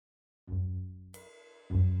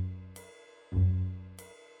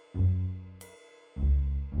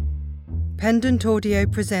Pendant Audio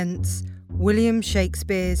presents William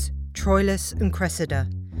Shakespeare's Troilus and Cressida,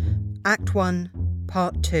 Act 1,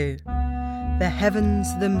 Part 2, The Heavens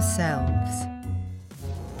Themselves.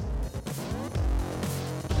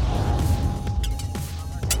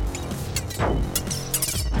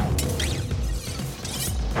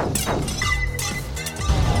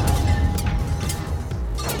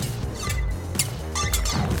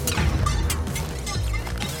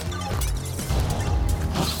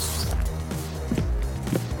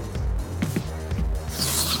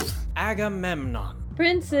 Agamemnon.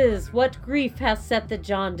 Princes, what grief hath set the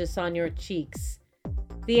jaundice on your cheeks?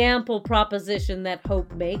 The ample proposition that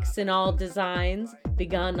hope makes in all designs,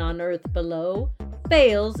 begun on earth below,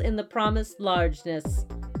 fails in the promised largeness.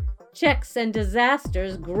 Checks and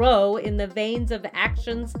disasters grow in the veins of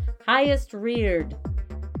actions highest reared.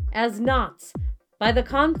 As knots, by the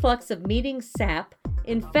conflux of meeting sap,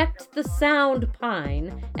 infect the sound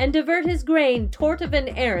pine, and divert his grain tortive and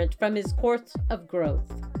errant from his course of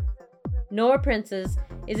growth. Nor, princes,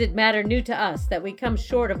 is it matter new to us that we come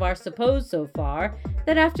short of our suppose so far,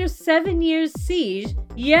 that after 7 years' siege,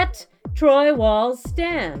 yet Troy walls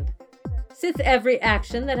stand. Sith every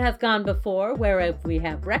action that hath gone before, whereof we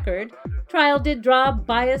have record, trial did draw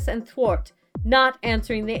bias and thwart, not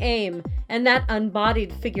answering the aim, and that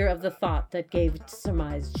unbodied figure of the thought that gave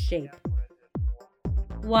surmised shape.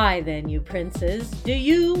 Why then, you princes, do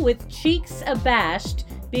you, with cheeks abashed,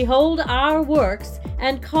 behold our works,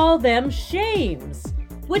 and call them shames,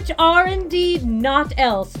 which are indeed naught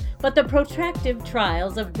else but the protractive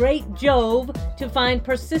trials of great Jove to find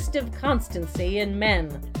persistive constancy in men,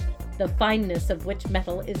 the fineness of which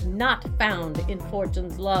metal is not found in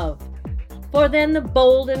fortune's love. For then the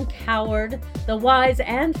bold and coward, the wise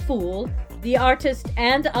and fool, the artist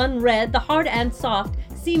and unread, the hard and soft,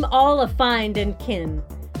 seem all affined and kin,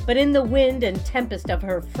 but in the wind and tempest of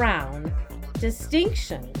her frown,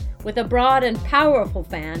 distinction, with a broad and powerful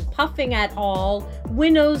fan, puffing at all,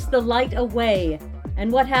 winnows the light away,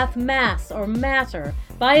 and what hath mass or matter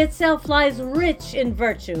by itself lies rich in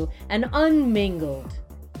virtue and unmingled.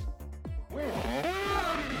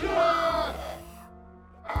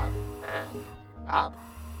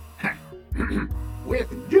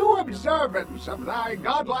 With due observance of thy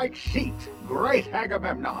godlike seat, great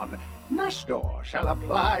Agamemnon, Nestor shall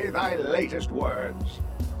apply thy latest words.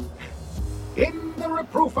 In the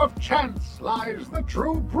reproof of chance lies the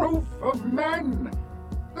true proof of men.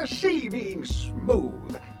 The sea being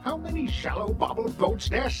smooth, how many shallow bobbled boats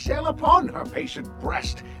dare sail upon her patient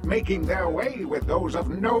breast, making their way with those of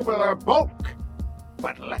nobler bulk?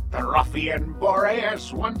 But let the ruffian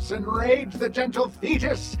Boreas once enrage the gentle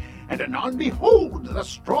Thetis, and anon behold the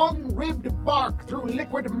strong-ribbed bark through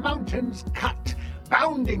liquid mountains cut,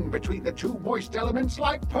 bounding between the two moist elements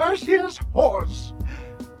like Perseus' horse.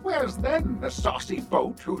 Where's then the saucy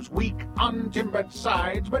boat whose weak, untimbered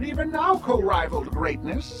sides but even now co-rivaled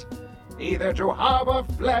greatness? Either to harbor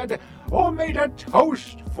fled, or made a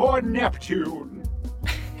toast for Neptune.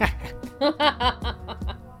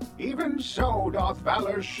 Even so doth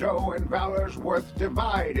valor's show and valor's worth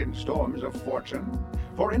divide in storms of fortune.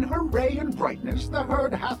 For in her ray and brightness the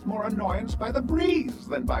herd hath more annoyance by the breeze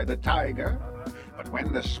than by the tiger. But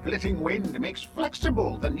when the splitting wind makes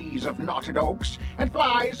flexible the knees of knotted oaks, and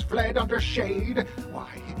flies fled under shade, why,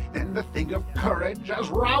 then the thing of courage, as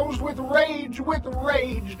roused with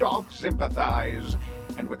rage doth sympathize,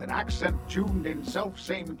 and with an accent tuned in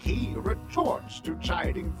self-same key, retorts to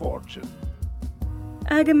chiding fortune.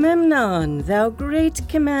 Agamemnon, thou great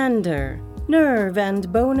commander, nerve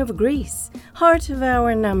and bone of Greece, heart of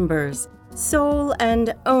our numbers, soul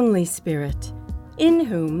and only spirit, in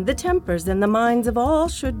whom the tempers and the minds of all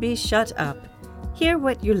should be shut up, hear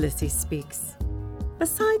what Ulysses speaks.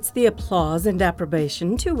 Besides the applause and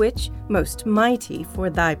approbation to which, most mighty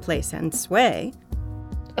for thy place and sway,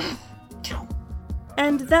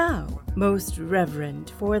 and thou, most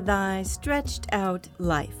reverend for thy stretched out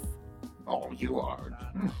life. Oh, you are.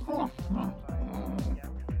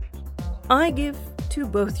 I give to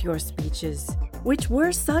both your speeches, which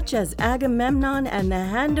were such as Agamemnon and the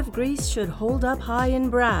hand of Greece should hold up high in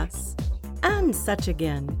brass, and such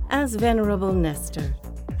again as venerable Nestor,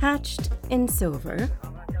 hatched in silver,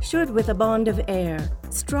 should with a bond of air,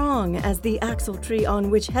 strong as the axle-tree on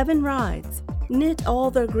which heaven rides, knit all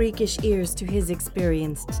their Greekish ears to his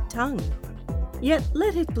experienced tongue. Yet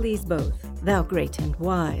let it please both, thou great and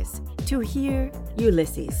wise, to hear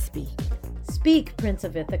Ulysses speak. Speak, Prince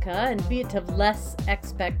of Ithaca, and be it of less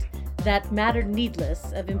expect that matter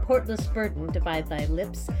needless of importless burden divide thy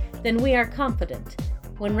lips, then we are confident.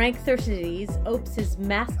 When rank Thersites opes his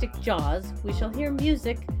mastic jaws, we shall hear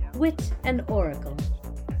music, wit, and oracle.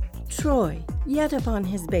 Troy, yet upon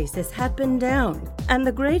his basis, had been down, and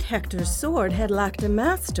the great Hector's sword had lacked a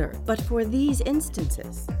master, but for these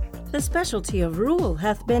instances. The specialty of rule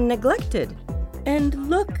hath been neglected. And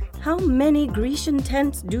look, how many Grecian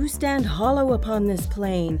tents do stand hollow upon this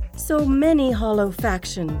plain, so many hollow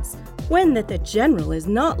factions, when that the general is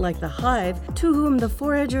not like the hive, to whom the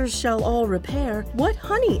foragers shall all repair, what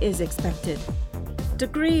honey is expected?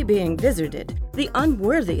 Degree being vizarded, the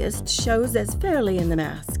unworthiest shows as fairly in the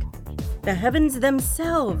mask. The heavens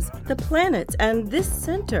themselves, the planets, and this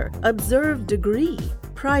center observe degree,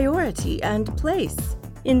 priority, and place,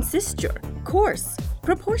 insisture, course,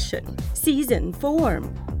 proportion, season,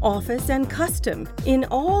 form, office, and custom, in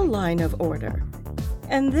all line of order.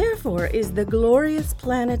 And therefore is the glorious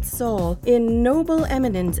planet Sol in noble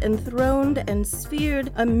eminence enthroned and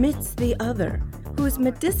sphered amidst the other, whose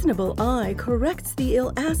medicinable eye corrects the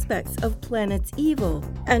ill aspects of planets evil,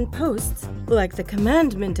 and posts, like the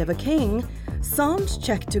commandment of a king, psalms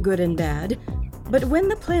check to good and bad. But when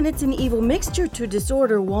the planets in evil mixture to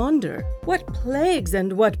disorder wander, what plagues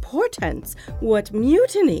and what portents, what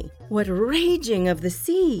mutiny, what raging of the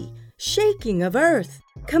sea, shaking of earth,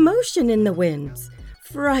 commotion in the winds,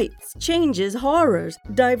 frights, changes, horrors,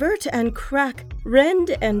 divert and crack,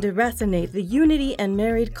 rend and deracinate the unity and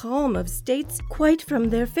married calm of states quite from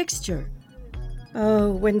their fixture.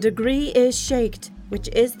 Oh, when degree is shaked, which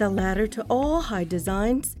is the ladder to all high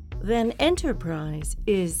designs, then enterprise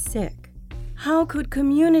is sick. How could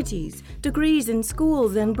communities, degrees in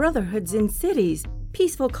schools and brotherhoods in cities,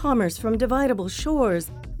 peaceful commerce from dividable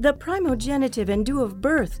shores, the primogenitive and due of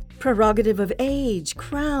birth, prerogative of age,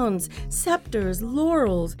 crowns, scepters,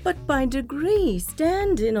 laurels, but by degree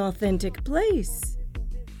stand in authentic place?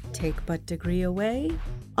 Take but degree away,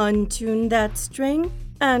 untune that string,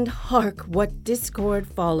 and hark what discord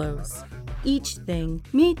follows. Each thing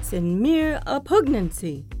meets in mere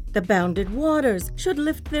oppugnancy. The bounded waters should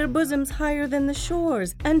lift their bosoms higher than the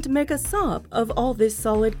shores, and make a sop of all this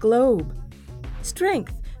solid globe.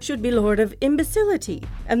 Strength should be lord of imbecility,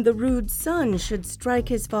 and the rude son should strike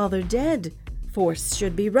his father dead. Force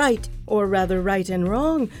should be right, or rather right and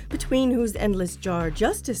wrong, between whose endless jar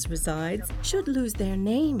justice resides, should lose their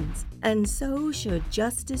names, and so should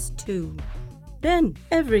justice too. Then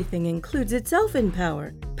everything includes itself in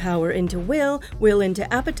power, power into will, will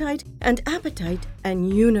into appetite, and appetite an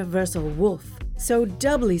universal wolf. So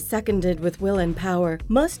doubly seconded with will and power,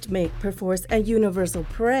 must make perforce a universal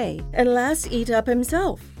prey, and last eat up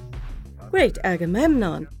himself. Great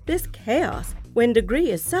Agamemnon, this chaos, when degree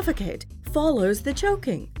is suffocate, follows the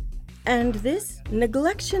choking. And this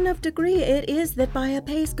neglection of degree it is that by a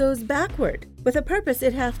pace goes backward, with a purpose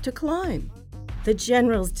it hath to climb. The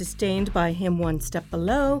generals disdained by him one step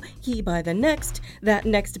below, he by the next, that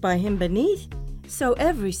next by him beneath. So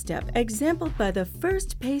every step, exampled by the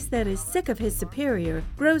first pace that is sick of his superior,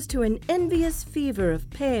 grows to an envious fever of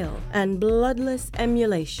pale and bloodless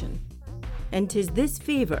emulation. And 'tis this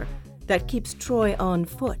fever that keeps Troy on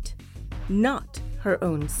foot, not her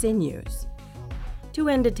own sinews. To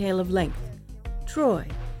end a tale of length, Troy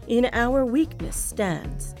in our weakness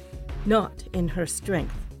stands, not in her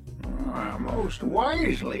strength. Most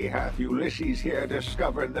wisely hath Ulysses here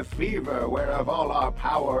discovered the fever whereof all our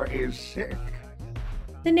power is sick.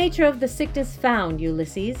 The nature of the sickness found,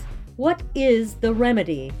 Ulysses. What is the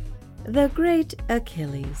remedy? The great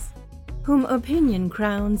Achilles, whom opinion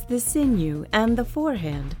crowns the sinew and the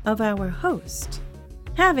forehand of our host,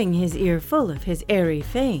 having his ear full of his airy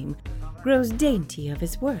fame, grows dainty of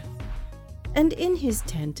his worth, and in his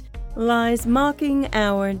tent lies mocking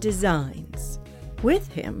our designs. With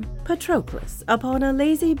him, Patroclus, upon a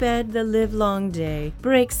lazy bed the livelong day,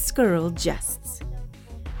 breaks scurril jests.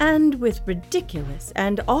 And with ridiculous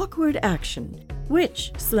and awkward action,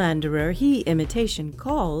 which slanderer he imitation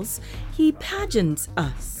calls, he pageants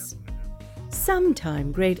us.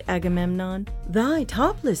 Sometime, great Agamemnon, thy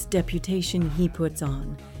topless deputation he puts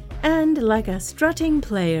on, and like a strutting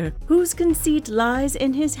player, whose conceit lies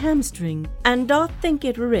in his hamstring, and doth think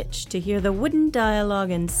it rich to hear the wooden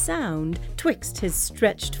dialogue and sound twixt his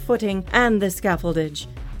stretched footing and the scaffoldage,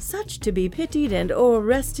 such to be pitied and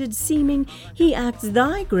o'errested seeming, he acts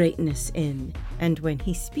thy greatness in, and when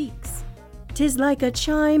he speaks, 'tis like a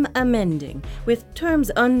chime amending, with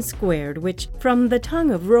terms unsquared, which, from the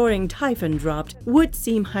tongue of roaring Typhon dropped, would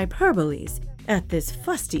seem hyperboles. At this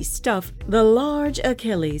fusty stuff, the large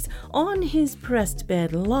Achilles, on his pressed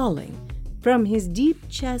bed lolling, from his deep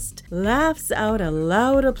chest laughs out a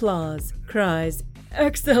loud applause, cries,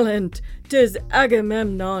 "Excellent! 'Tis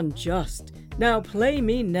Agamemnon just! Now play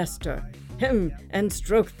me Nestor, and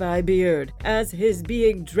stroke thy beard, as his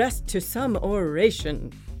being dressed to some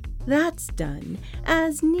oration." That's done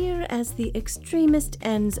as near as the extremest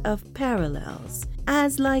ends of parallels,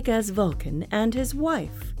 as like as Vulcan and his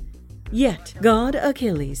wife. Yet God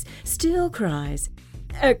Achilles still cries,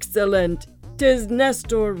 "Excellent! 'Tis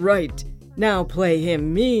Nestor right. Now play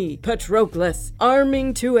him me, Patroclus,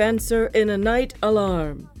 arming to answer in a night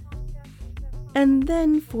alarm." And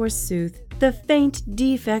then, forsooth, the faint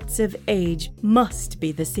defects of age must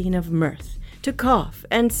be the scene of mirth, to cough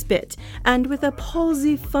and spit, and with a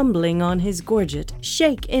palsy fumbling on his gorget,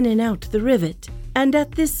 shake in and out the rivet. And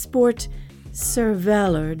at this sport, Sir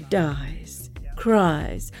Valor dies,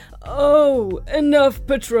 cries, "Oh, enough,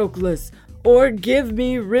 Patroclus, or give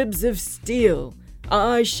me ribs of steel.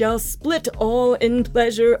 I shall split all in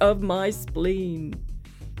pleasure of my spleen."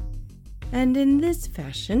 And in this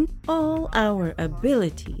fashion, all our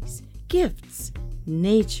abilities, gifts,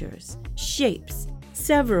 natures, shapes,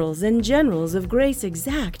 severals and generals of grace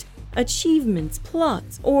exact, achievements,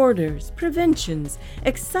 plots, orders, preventions,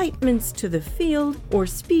 excitements to the field, or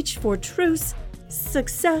speech for truce,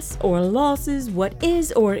 success or losses, what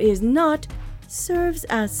is or is not, serves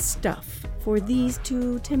as stuff for these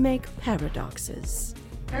two to make paradoxes.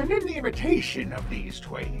 And in the imitation of these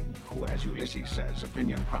twain, who, as Ulysses says,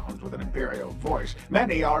 opinion crowns with an imperial voice,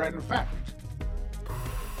 many are in fact.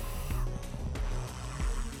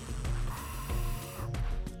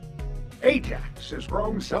 Ajax is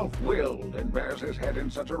grown self-willed, and bears his head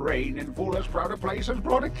in such a rein in full as proud a place as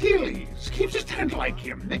broad Achilles, keeps his tent like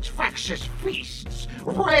him, makes factious feasts,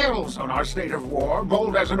 rails on our state of war,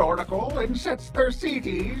 bold as an oracle, and sets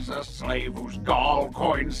Thersites, a slave whose gall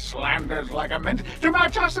coins slanders like a mint, to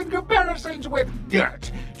match us in comparisons with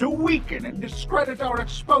dirt, to weaken and discredit our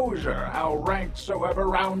exposure, how ranked soever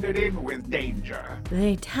rounded in with danger.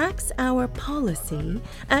 They tax our policy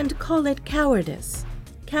and call it cowardice,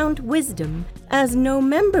 count wisdom as no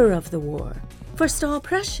member of the war, forestall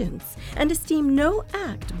prescience, and esteem no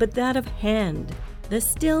act but that of hand, the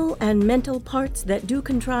still and mental parts that do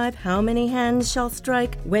contrive how many hands shall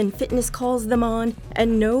strike when fitness calls them on,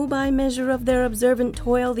 and know by measure of their observant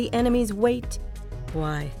toil the enemy's weight.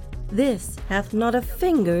 Why, this hath not a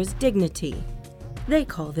finger's dignity. They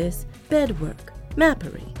call this bedwork,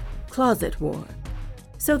 mappery, closet war,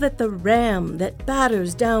 so that the ram that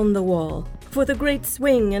batters down the wall, for the great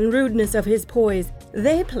swing and rudeness of his poise,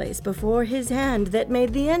 they place before his hand that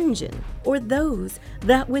made the engine, or those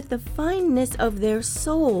that with the fineness of their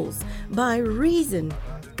souls, by reason,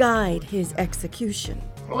 guide his execution.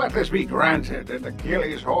 Let this be granted, that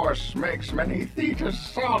Achilles' horse makes many Thetis'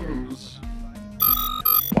 sons.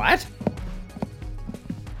 What?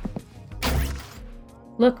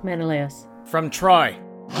 Look, Menelaus, From Troy.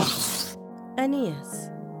 Aeneas,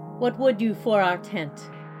 what would you for our tent?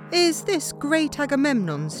 Is this great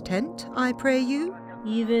Agamemnon's tent, I pray you?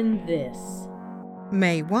 Even this.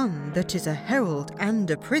 May one that is a herald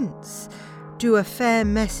and a prince do a fair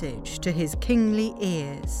message to his kingly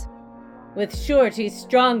ears. With surety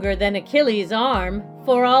stronger than Achilles' arm,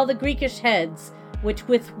 for all the Greekish heads, which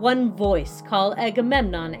with one voice call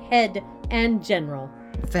Agamemnon head and general.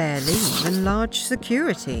 Fair leave and large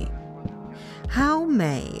security. How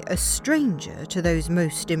may a stranger to those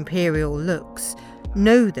most imperial looks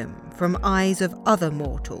know them from eyes of other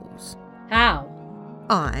mortals? How?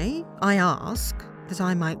 I ask, that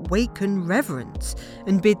I might waken reverence,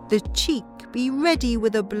 and bid the cheek be ready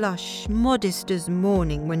with a blush, modest as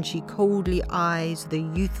morning when she coldly eyes the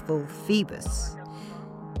youthful Phoebus,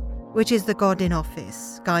 which is the god in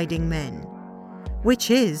office, guiding men, which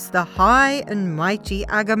is the high and mighty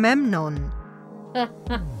Agamemnon.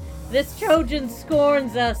 This Trojan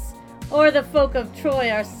scorns us, or the folk of Troy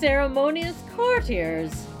are ceremonious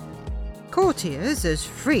courtiers. Courtiers as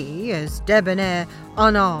free, as debonair,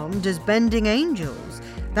 unarmed as bending angels.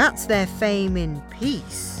 That's their fame in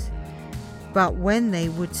peace. But when they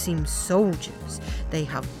would seem soldiers, they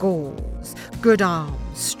have Gauls, good arms,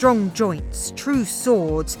 strong joints, true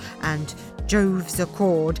swords, and Jove's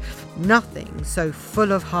accord, nothing so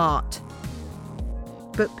full of heart.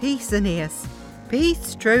 But peace, Aeneas,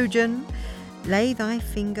 peace, Trojan, lay thy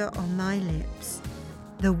finger on thy lips.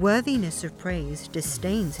 The worthiness of praise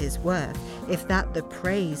disdains his worth, if that the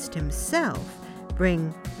praised himself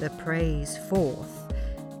bring the praise forth.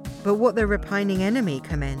 But what the repining enemy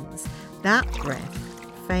commends, that breath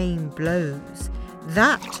fame blows,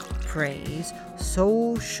 that praise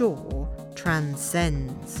soul sure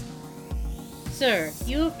transcends. Sir,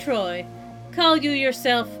 you of Troy, call you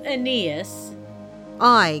yourself Aeneas?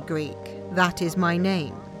 I, Greek, that is my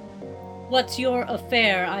name. What's your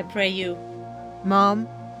affair, I pray you? Ma'am,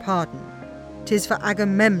 pardon, 'tis for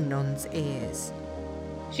Agamemnon's ears.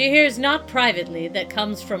 She hears not privately that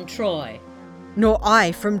comes from Troy. nor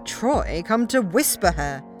I from Troy come to whisper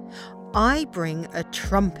her. I bring a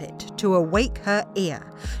trumpet to awake her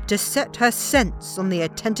ear, to set her sense on the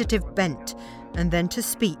attentive bent, and then to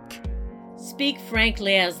speak. Speak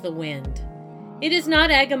frankly as the wind. It is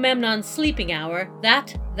not Agamemnon's sleeping hour,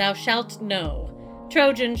 that thou shalt know.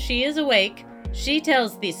 Trojan, she is awake, she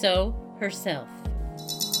tells thee so herself.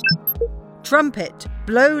 Trumpet,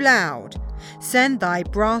 blow loud. Send thy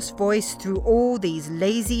brass voice through all these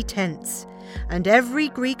lazy tents, and every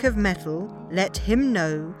Greek of metal let him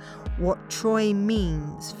know what Troy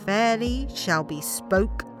means fairly shall be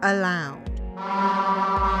spoke aloud.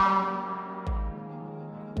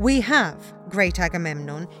 We have, great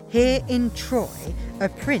Agamemnon, here in Troy a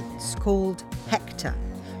prince called Hector.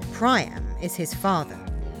 Priam is his father,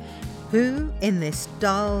 who in this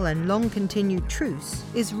dull and long-continued truce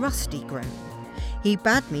is rusty grown. He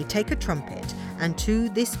bade me take a trumpet and to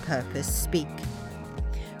this purpose speak.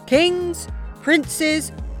 Kings,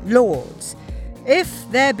 princes, lords, if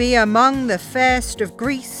there be among the fairest of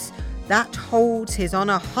Greece that holds his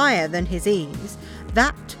honour higher than his ease,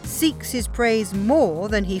 that seeks his praise more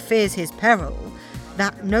than he fears his peril,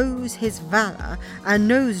 that knows his valour and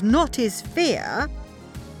knows not his fear,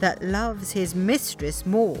 that loves his mistress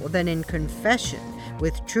more than in confession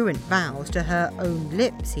with truant vows to her own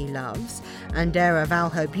lips he loves, and dare avow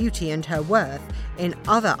her beauty and her worth in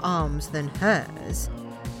other arms than hers,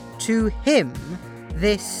 to him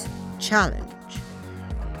this challenge.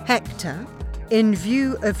 Hector, in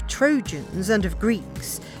view of Trojans and of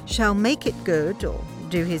Greeks, shall make it good, or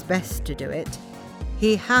do his best to do it.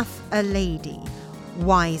 He hath a lady,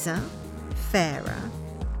 wiser, fairer,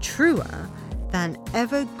 truer than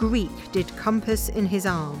ever Greek did compass in his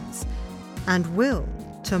arms, and will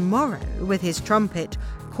tomorrow with his trumpet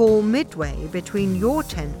call midway between your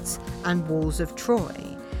tents and walls of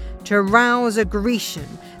Troy, to rouse a Grecian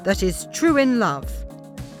that is true in love.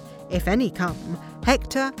 If any come,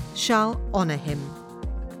 Hector shall honour him.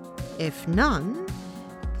 If none,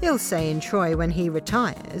 he'll say in Troy when he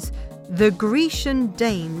retires, the Grecian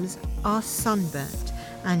dames are sunburnt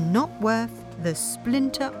and not worth the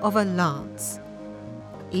splinter of a lance.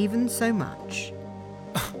 Even so much.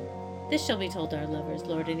 This shall be told our lovers,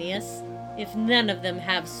 Lord Aeneas. If none of them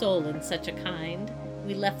have soul in such a kind,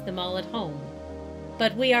 we left them all at home.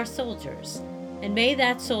 But we are soldiers, and may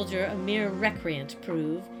that soldier a mere recreant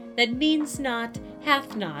prove, that means not,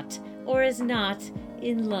 hath not, or is not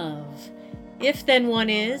in love. If then one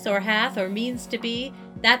is, or hath, or means to be,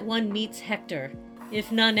 that one meets Hector.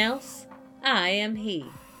 If none else, I am he.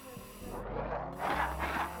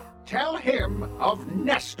 Tell him of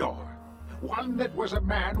Nestor, one that was a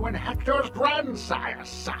man when Hector's grandsire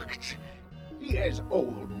sucked. He is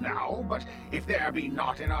old now, but if there be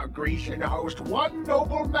not in our Grecian host one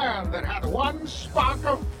noble man that hath one spark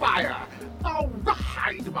of fire, I'll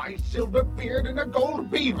hide my silver beard in a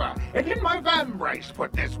gold beaver, and in my vambrace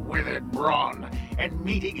put this withered brawn, and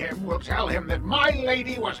meeting him will tell him that my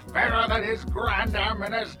lady was fairer than his grandam,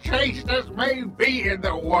 and as chaste as may be in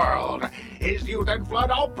the world. His youth and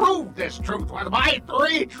flood, I'll prove this truth with my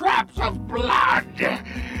 3 traps of blood.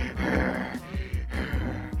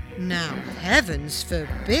 Now heavens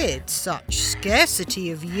forbid such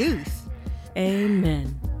scarcity of youth.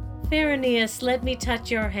 Amen. Fair Aeneas, let me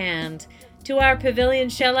touch your hand. To our pavilion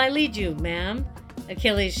shall I lead you, ma'am?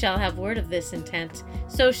 Achilles shall have word of this intent.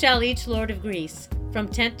 So shall each lord of Greece, from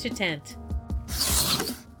tent to tent.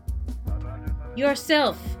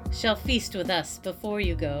 Yourself shall feast with us before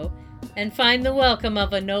you go, and find the welcome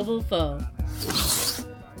of a noble foe.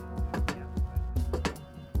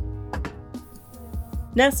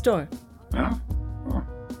 Nestor, Huh? Oh.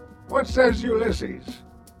 What says Ulysses?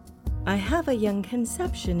 I have a young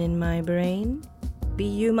conception in my brain. Be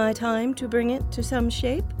you my time to bring it to some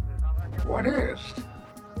shape? What is't?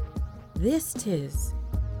 This 'tis.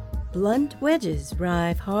 Blunt wedges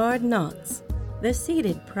rive hard knots. The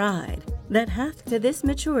seated pride that hath to this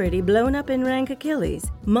maturity blown up in rank Achilles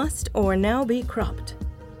must or now be cropped,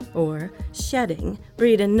 or, shedding,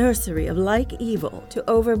 breed a nursery of like evil to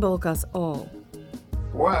overbulk us all.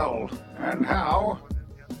 Well, and how?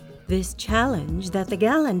 This challenge that the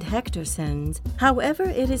gallant Hector sends, however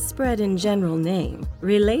it is spread in general name,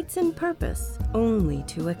 relates in purpose only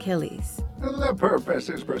to Achilles. The purpose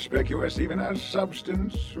is perspicuous even as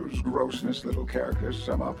substance, whose grossness little characters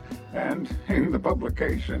sum up, and in the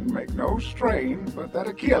publication make no strain but that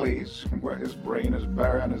Achilles, where his brain is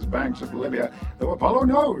barren as banks of Libya, though Apollo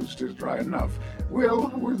knows 'tis dry enough, will,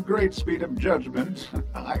 with great speed of judgment,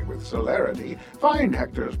 aye, with celerity, find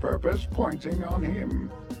Hector's purpose pointing on him.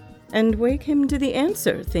 And wake him to the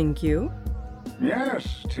answer, think you?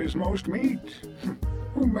 Yes, 'tis most meet.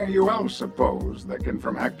 Who may you else suppose that can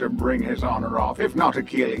from Hector bring his honor off, if not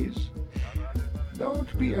Achilles? Though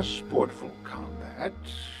it be a sportful combat,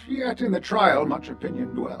 yet in the trial much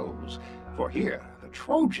opinion dwells. For here the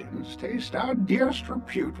Trojans taste our dearest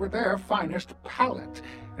repute with their finest palate.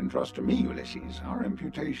 And trust to me, Ulysses, our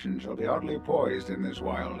imputation shall be oddly poised in this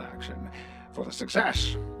wild action. For the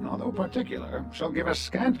success, although particular, shall give a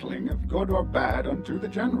scantling of good or bad unto the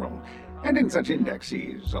general. And in such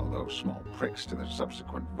indexes, although small pricks to the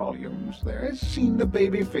subsequent volumes, there is seen the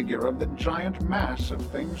baby figure of the giant mass of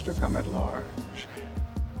things to come at large.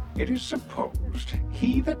 It is supposed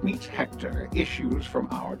he that meets Hector issues from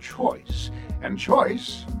our choice, and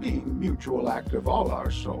choice, being mutual act of all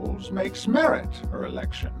our souls, makes merit her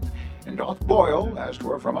election, and doth boil, as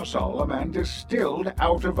 'twere from us all, a man distilled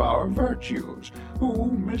out of our virtues,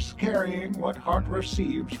 who, miscarrying what heart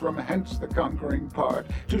receives from hence the conquering part,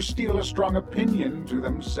 to steal a strong opinion to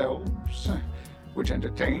themselves, which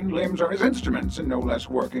entertained limbs are his instruments, and no less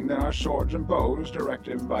working than our swords and bows,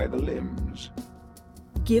 directed by the limbs.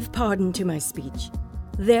 Give pardon to my speech.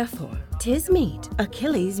 Therefore, 'tis meet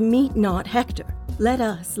Achilles meet not Hector. Let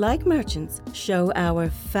us, like merchants, show our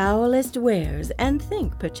foulest wares, and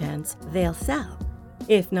think, perchance, they'll sell.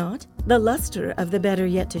 If not, the luster of the better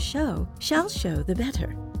yet to show shall show the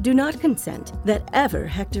better. Do not consent that ever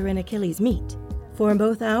Hector and Achilles meet, for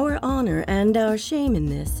both our honor and our shame in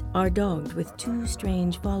this are dogged with two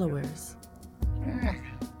strange followers.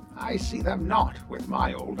 I see them not with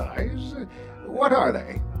my old eyes. What are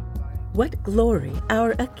they? What glory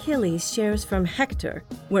our Achilles shares from Hector,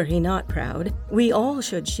 were he not proud, we all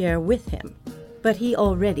should share with him. But he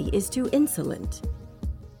already is too insolent.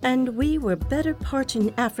 And we were better parch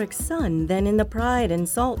in Afric's sun than in the pride and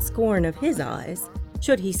salt scorn of his eyes,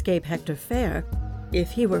 should he scape Hector fair.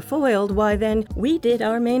 If he were foiled, why then we did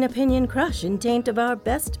our main opinion crush in taint of our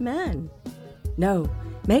best man. No,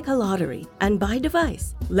 make a lottery, and by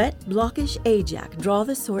device, let blockish Ajax draw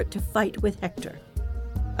the sort to fight with Hector.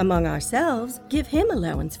 Among ourselves, give him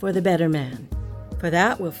allowance for the better man, for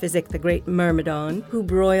that will physic the great Myrmidon, who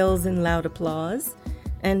broils in loud applause,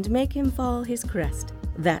 and make him fall his crest,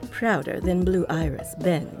 that prouder than blue iris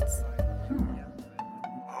bends.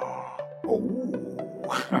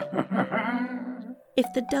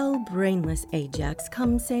 If the dull, brainless Ajax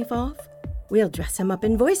comes safe off, we'll dress him up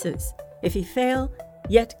in voices. If he fail,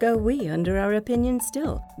 yet go we under our opinion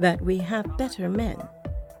still, that we have better men.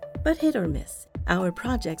 But hit or miss, our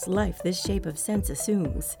project's life this shape of sense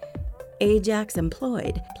assumes. Ajax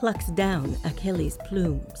employed plucks down Achilles'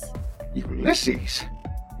 plumes. Ulysses,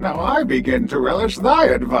 now I begin to relish thy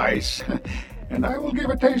advice, and I will give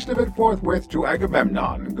a taste of it forthwith to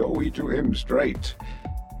Agamemnon. Go we to him straight.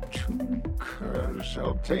 Two curs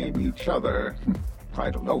shall tame each other.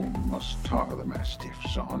 Pride alone must tar the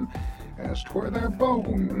mastiffs on, as 'twere their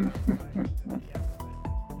bone.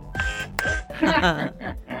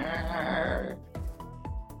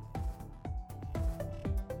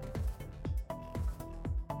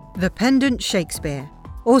 The Pendant Shakespeare,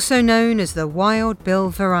 also known as the Wild Bill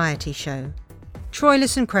Variety Show.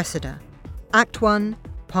 Troilus and Cressida, Act 1,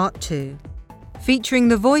 Part 2. Featuring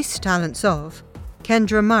the voice talents of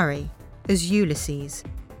Kendra Murray as Ulysses,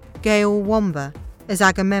 Gail Wamba as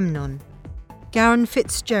Agamemnon, Garen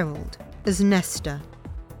Fitzgerald as Nestor,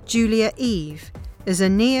 Julia Eve as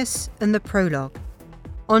Aeneas and the Prologue,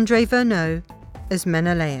 Andre Verneau as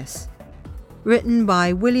Menelaus. Written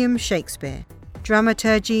by William Shakespeare.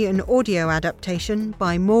 Dramaturgy and audio adaptation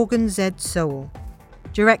by Morgan Z. Sowell.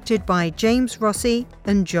 Directed by James Rossi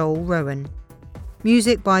and Joel Rowan.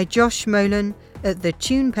 Music by Josh Molan at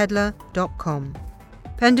thetunepeddler.com.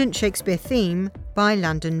 Pendant Shakespeare theme by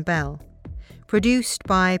Landon Bell. Produced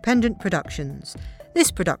by Pendant Productions. This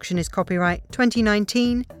production is copyright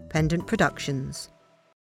 2019 Pendant Productions.